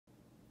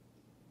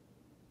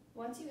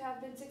Once you have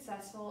been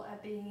successful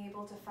at being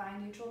able to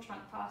find neutral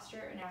trunk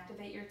posture and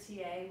activate your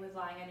TA with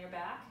lying on your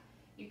back,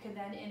 you can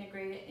then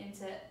integrate it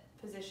into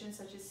positions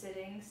such as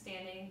sitting,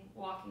 standing,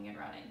 walking, and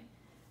running.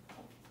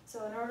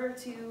 So in order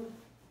to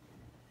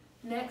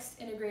next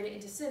integrate it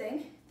into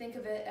sitting, think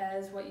of it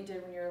as what you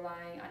did when you were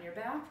lying on your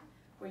back,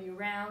 where you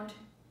round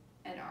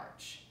and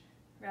arch.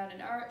 Round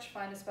and arch,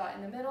 find a spot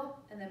in the middle,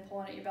 and then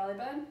pull in at your belly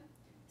button.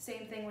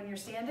 Same thing when you're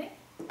standing.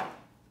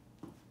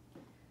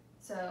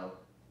 So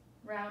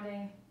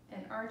rounding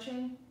and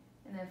arching,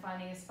 and then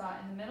finding a spot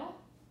in the middle,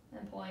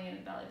 and pulling in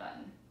at the belly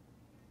button.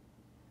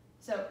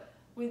 So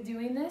with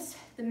doing this,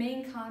 the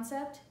main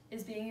concept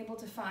is being able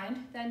to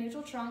find that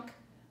neutral trunk,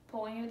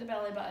 pulling in at the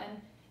belly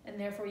button, and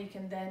therefore you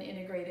can then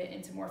integrate it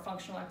into more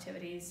functional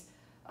activities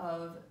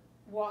of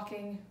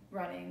walking,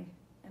 running,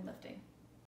 and lifting.